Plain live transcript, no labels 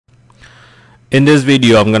In this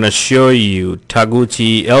video, I'm going to show you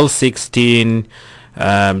Taguchi L16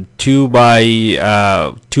 2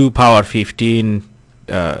 by 2 power 15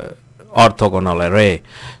 orthogonal array.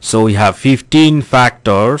 So we have 15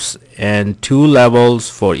 factors and 2 levels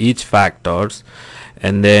for each factors,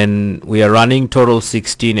 and then we are running total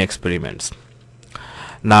 16 experiments.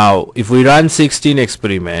 Now if we run 16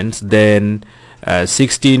 experiments, then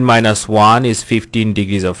 16 minus 1 is 15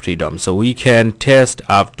 degrees of freedom, so we can test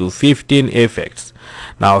up to 15 effects.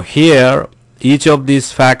 Now here each of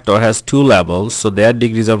these factor has 2 levels, so their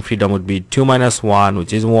degrees of freedom would be 2 minus 1,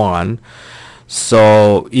 which is 1.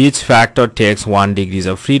 So each factor takes 1 degrees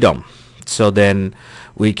of freedom, so then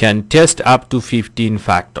we can test up to 15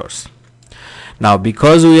 factors. Now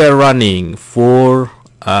because we are running 16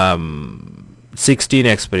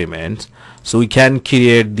 experiments, so we can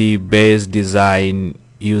create the base design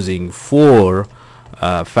using 4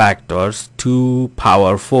 factors. 2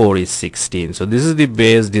 power 4 is 16. So this is the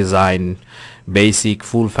base design, basic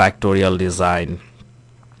full factorial design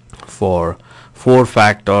for 4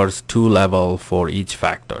 factors, 2 level for each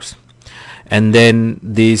factors. And then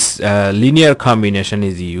this linear combination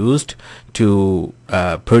is used to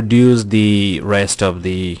produce the rest of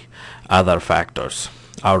the other factors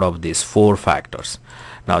out of these 4 factors.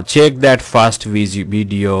 Now check that first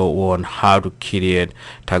video on how to create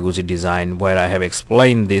Taguchi design, where I have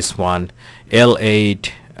explained this one,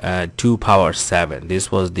 L8 2 power 7.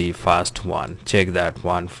 This was the first one. Check that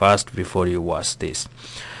one first before you watch this.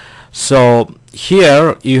 So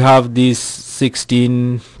here you have these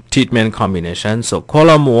 16 treatment combinations. So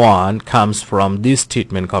column 1 comes from this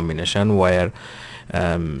treatment combination, where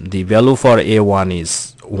the value for A1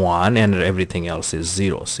 is 1 and everything else is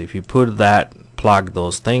 0. So if you put that, plug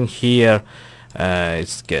those things here,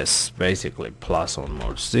 it's guess basically plus or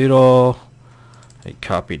minus 0. I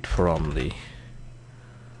copy it from the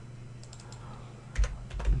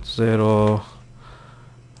 0,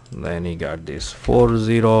 then you got this 4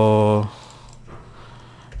 0.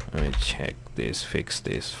 Let me check this, fix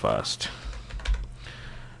this first,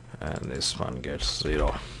 and this one gets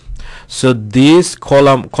 0. So this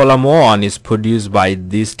column 1 is produced by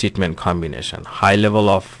this treatment combination, high level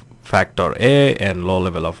of factor A and low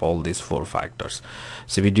level of all these 4 factors.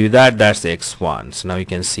 So if we do that, that's x1. So now you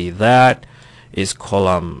can see that is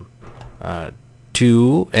column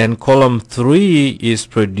 2, and column 3 is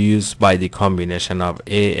produced by the combination of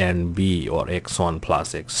A and B, or x1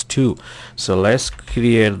 plus x2. So let's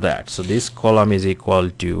create that. So this column is equal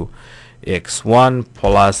to x1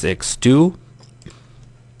 plus x2.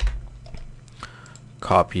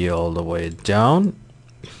 Copy all the way down.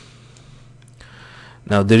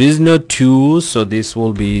 Now there is no 2, so this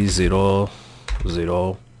will be 0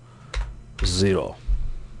 0 0,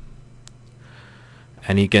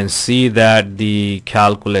 and you can see that the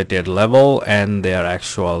calculated level and their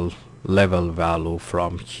actual level value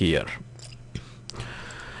from here.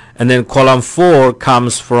 And then column 4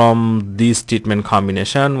 comes from this treatment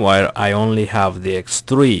combination, where I only have the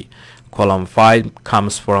x3. Column 5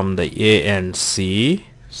 comes from the A and C,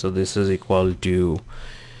 so this is equal to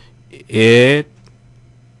A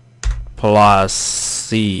plus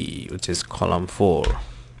C, which is column 4.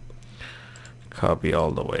 Copy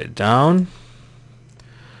all the way down.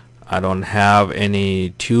 I don't have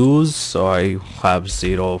any 2's, so I have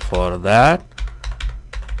 0 for that,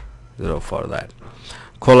 0 for that.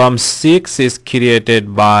 Column 6 is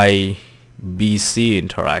created by BC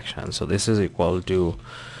interaction, so this is equal to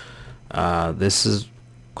this is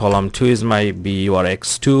column 2 is my B, or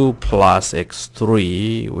x2 plus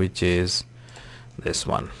x3, which is this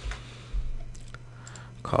one.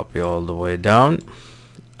 Copy all the way down.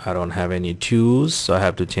 I don't have any 2's, so I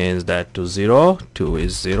have to change that to 0. 2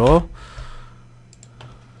 is 0.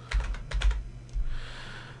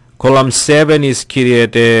 Column 7 is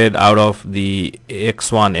created out of the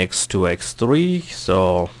x1, x2, x3,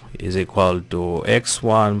 so is equal to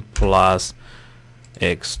x1 plus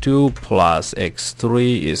x2 plus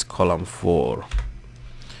x3 is column 4.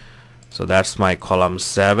 So that's my column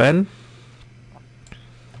 7.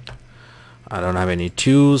 I don't have any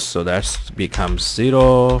 2's, so that becomes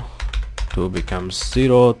 0, 2 becomes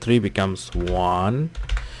 0, 3 becomes 1.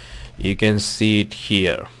 You can see it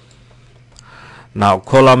here. Now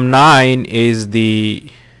column 9 is the,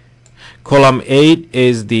 column 8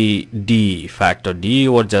 is the D, factor D,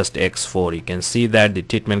 or just x4. You can see that the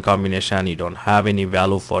treatment combination, you don't have any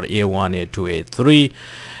value for A1, A2, A3,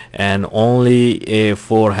 and only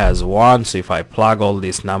A4 has 1. So if I plug all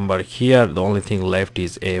this number here, the only thing left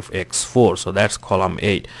is x4. So that's column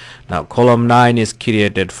 8. Now column 9 is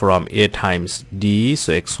created from A times D,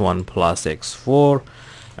 so x1 plus x4.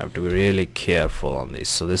 I have to be really careful on this.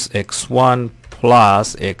 So this x1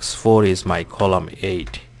 plus x4 is my column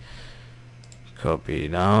 8. Copy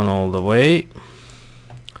down all the way.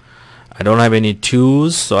 I don't have any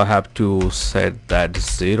 2's, so I have to set that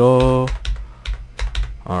 0.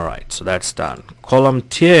 Alright, so that's done. Column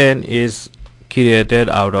 10 is created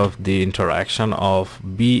out of the interaction of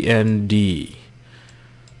B and D.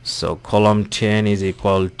 So column 10 is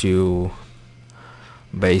equal to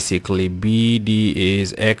basically BD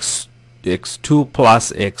is x2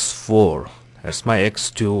 plus x4. That's my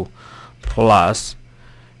x2 plus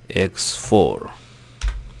x4.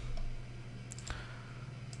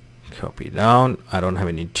 Copy down. I don't have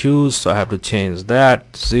any 2's, so I have to change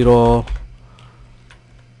that. 0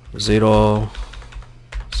 0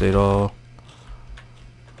 0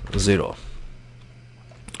 0.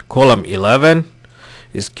 Column 11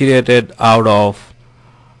 is created out of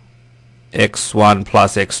x1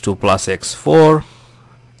 plus x2 plus x4,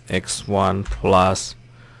 x1 plus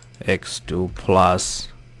x2 plus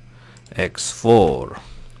x4.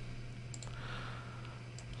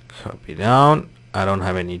 Copy down. I don't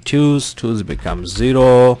have any 2's. 2's become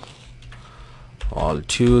 0. All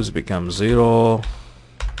 2's become 0.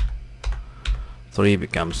 3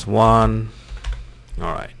 becomes 1.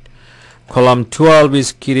 Alright. Column 12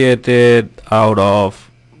 is created out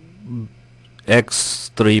of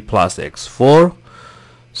x3 plus x4.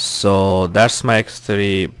 So that's my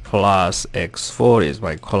x3 plus x4 is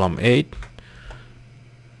my column 8.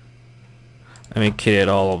 Let me create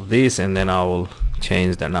all of this and then I will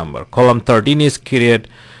change the number. Column 13 is created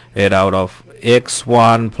out of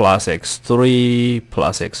x1 plus x3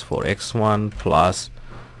 plus x4. x1 plus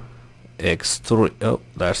x3, oh,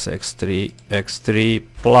 that's x3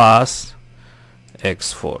 plus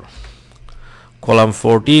x4. Column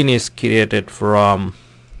 14 is created from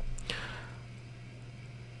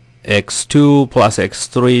x2 plus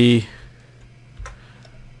x3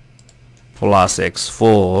 plus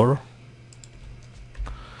x4.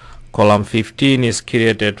 Column 15 is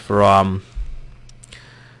created from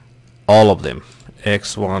all of them,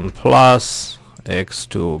 x1 plus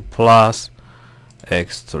x2 plus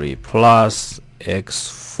x3 plus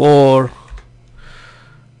x4.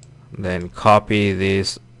 Then copy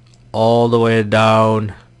this all the way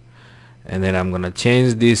down, and then I'm gonna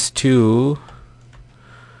change this to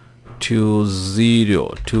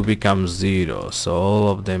 0. 2 becomes 0, so all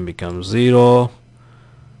of them become 0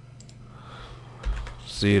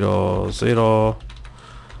 0 0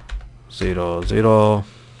 0 0.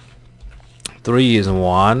 3 is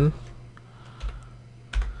 1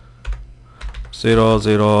 0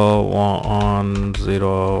 0 1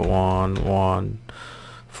 0 1 1.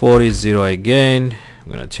 4 is 0 again.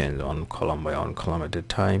 I'm gonna change one column by one column at a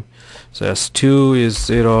time. So as 2 is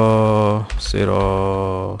 0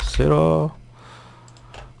 0 0.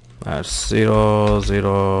 That's 0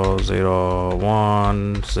 0 0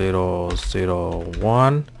 1 0 0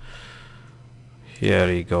 1. Here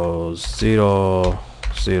he goes 0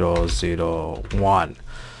 0 0 1.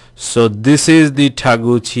 So this is the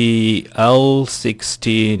Taguchi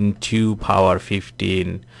L16 2 power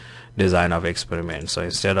 15 design of experiment. So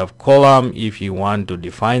instead of column, if you want to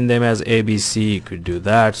define them as ABC, you could do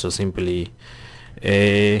that. So simply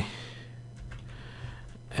A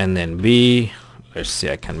and then B. Let's see,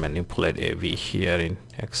 I can manipulate AB here in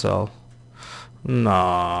Excel.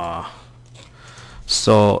 Nah.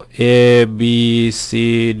 So A, B,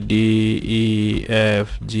 C, D, E,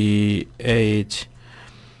 F, G, H,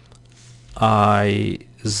 I,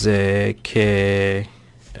 Z, K,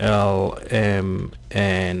 L, M,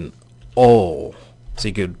 N, O. So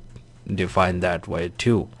you could define that way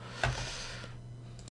too.